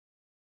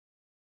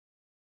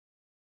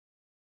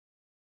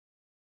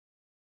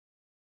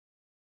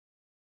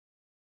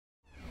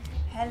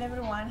Hello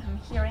everyone, I'm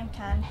here in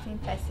Cannes Film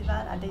Festival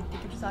at the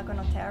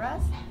GRISOGONO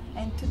terrace,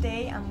 and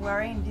today I'm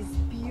wearing these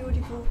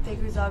beautiful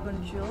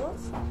GRISOGONO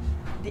jewels,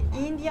 the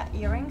India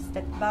earrings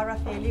that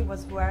Raffaelli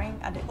was wearing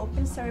at the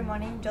open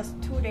ceremony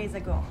just 2 days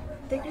ago.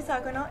 The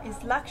GRISOGONO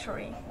is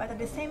luxury, but at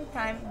the same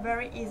time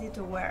very easy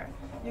to wear.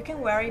 You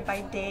can wear it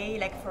by day,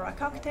 like for a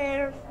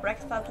cocktail,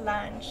 breakfast,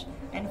 lunch,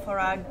 and for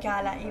a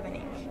gala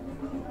evening.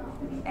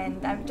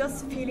 And I'm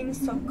just feeling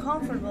so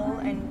comfortable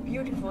and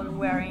beautiful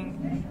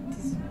wearing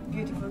these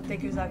beautiful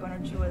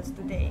GRISOGONO jewels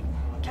today.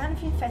 Cannes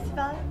Film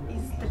Festival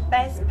is the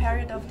best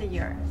period of the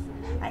year.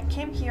 I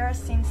came here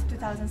since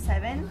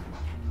 2007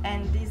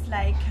 and it's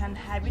like an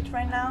habit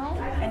right now,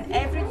 and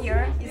every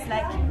year is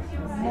like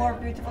more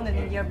beautiful than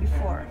the year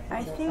before.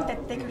 I think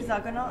that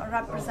GRISOGONO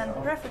represents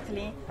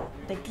perfectly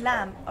the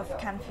glam of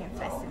Cannes Film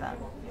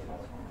Festival.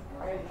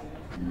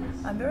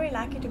 I'm very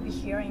lucky to be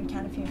here in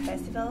Cannes Film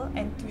Festival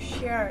and to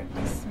share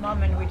this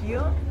moment with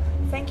you.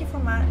 Thank you so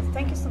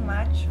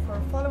much for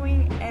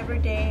following every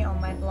day on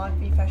my blog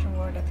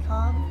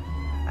vfashionworld.com.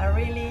 I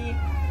really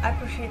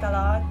appreciate a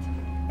lot,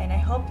 and I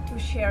hope to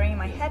sharing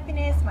my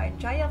happiness, my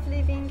joy of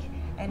living,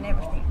 and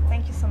everything.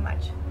 Thank you so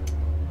much.